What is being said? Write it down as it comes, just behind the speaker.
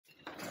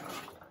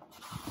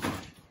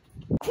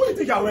What do you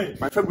think you're wearing?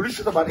 My friend, will you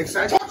shut up and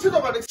excite? Shut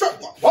up and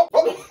excite.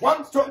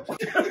 One, two.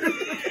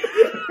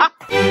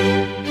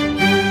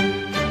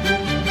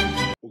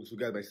 Okay, so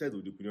guys, I said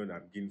with the opinion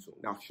I'm getting so.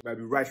 Now, she might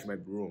be right, she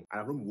might be wrong.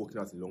 And I've not been working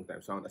out in a long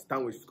time, so I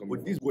understand where she's coming from.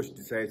 But this is what she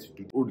decided to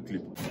do. Hold the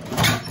clip.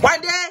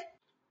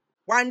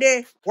 One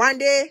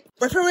day.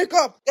 But wake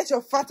up. Get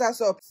your fat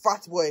ass up,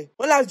 fat boy.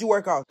 When last did you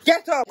work out?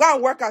 Get up. Go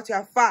and work out.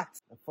 You're fat.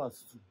 I'm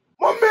fast.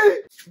 Mommy!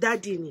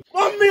 Daddy.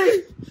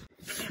 Mommy!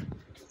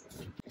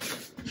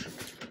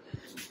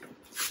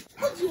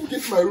 How do you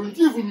get to my room? You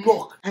didn't even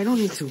knock. I don't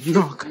need to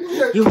knock.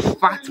 You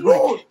fat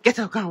boy. Get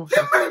up. Go and work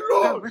out. Get my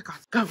lord. Go and work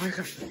out. Go and work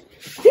out.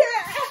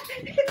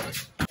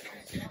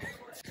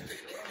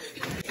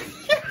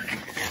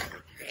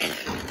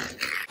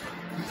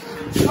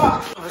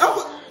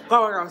 Go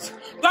work out.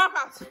 Go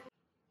work out.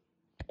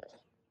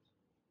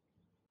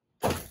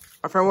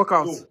 My friend, work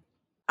out.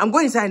 I'm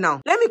going inside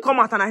now. Let me come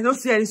out and I don't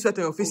see any sweat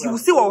on your face. You will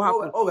see what will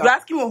happen. You're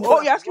asking what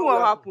will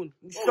happen.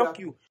 You shock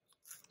you.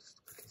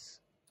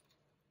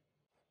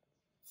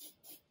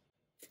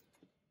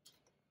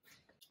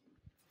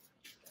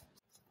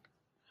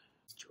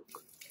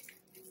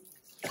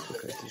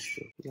 Look at this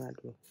joke.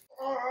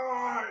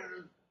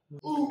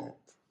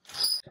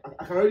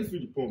 I can already feel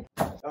the pump.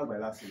 That was my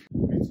last week.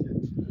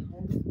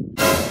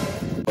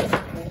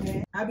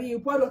 Abi, you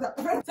poured water.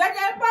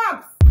 Second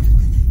box!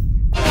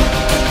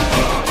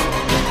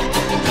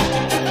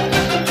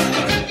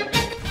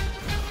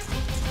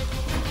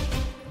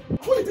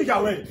 What do you think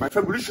you're wearing? My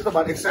friend, will you shut up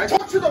and excite?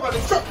 Shut up and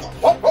excite.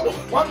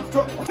 One,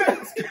 two.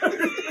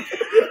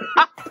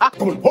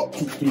 Come on, hop,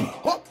 2, 3.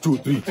 Hop, 2,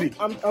 3, 3.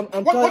 I'm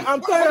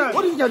tired.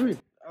 What are you doing?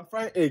 I'm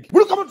frying egg.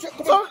 Will you come on?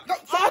 Come on.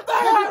 I'm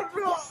tired.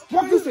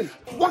 Walk this thing.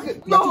 Walk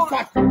it. You're too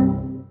fast.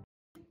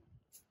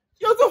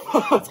 You're too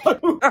fast.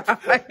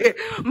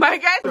 My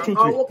guy. 1,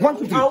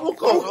 2, 3. I'll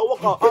walk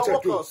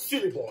out.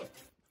 Silly boy.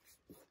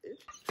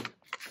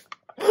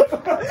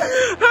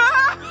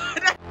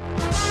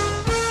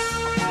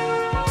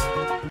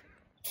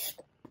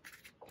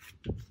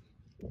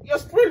 You're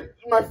spraying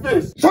in my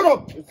face. Shut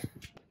up.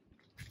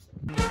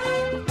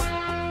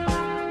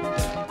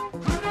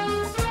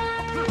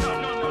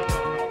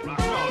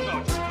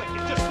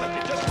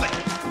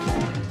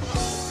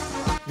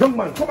 Young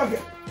man, come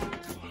again.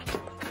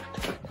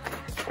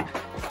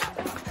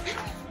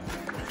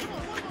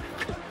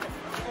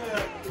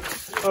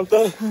 I'm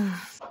done.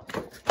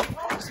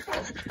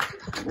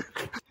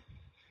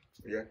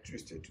 Yeah,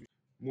 twisted.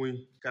 Moi,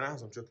 can I have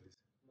some chocolate?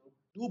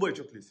 Who bought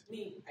chocolate?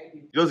 Me, I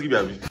did. Just give me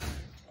a bit.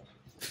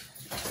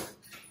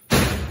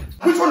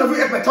 Which one of you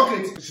ate my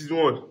chocolate? She's the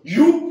one.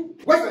 You?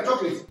 Where's my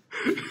chocolate?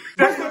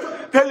 Where's my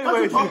chocolate? Tell him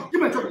what it is.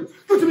 Give my chocolate.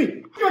 Give it to me.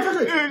 Give my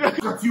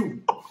chocolate. Look at you.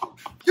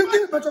 Give me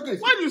my chocolate.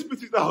 Why do you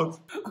spit it out?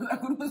 I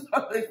couldn't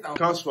swallow it now.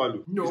 Can't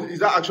swallow. No. Is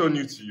that actually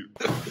new to you?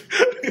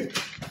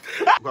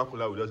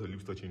 Coca-Cola will just your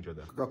lips touch each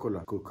other.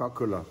 Coca-Cola.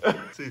 Coca-Cola.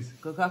 Say it.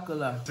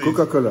 Coca-Cola. Say it.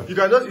 Coca-Cola. You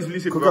can just easily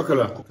say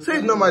Coca-Cola. Say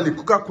it normally,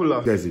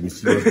 Coca-Cola. Guys, a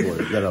mysterious boy.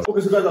 Get out.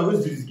 Okay, so guys, I'm going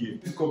to do this game.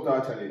 This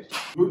cocktail challenge.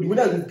 The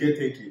winner will get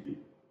 10K.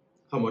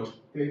 How much?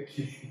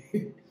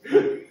 10K.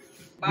 The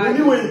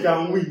only way you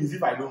can win is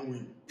if I don't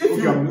win. If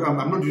okay, I'm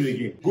not doing it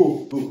again.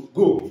 Go.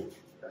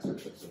 That's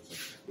it.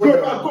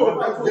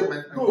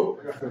 Go.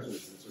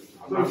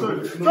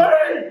 Sorry.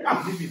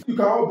 You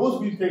can all both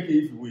win 10K if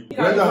you win.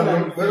 Whether or not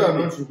you win, I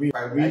win. If I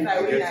win, I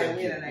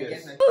win, and I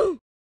get my.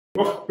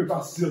 Rock,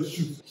 paper, scissors,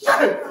 shoot. You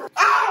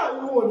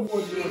won.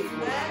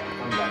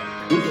 I'm back.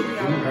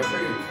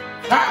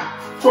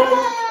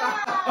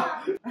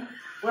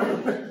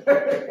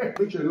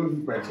 Make sure you don't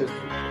hit my chest.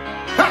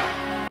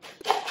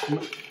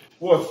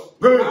 What?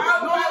 No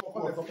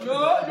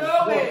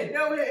way.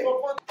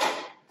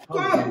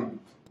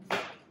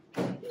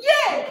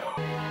 Yeah.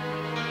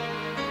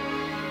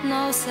 No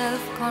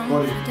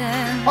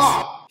self-confidence.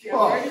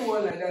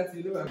 Anyone like that,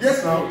 you know. Yes,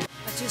 now.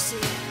 But you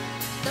see,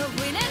 the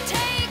winning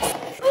takes.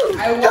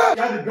 I won.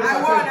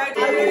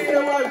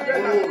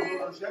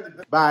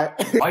 Bye.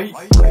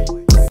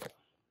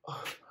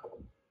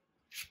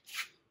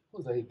 What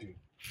was I doing?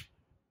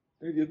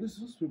 You're supposed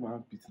to spray my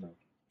armpit now.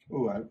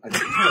 Oh, I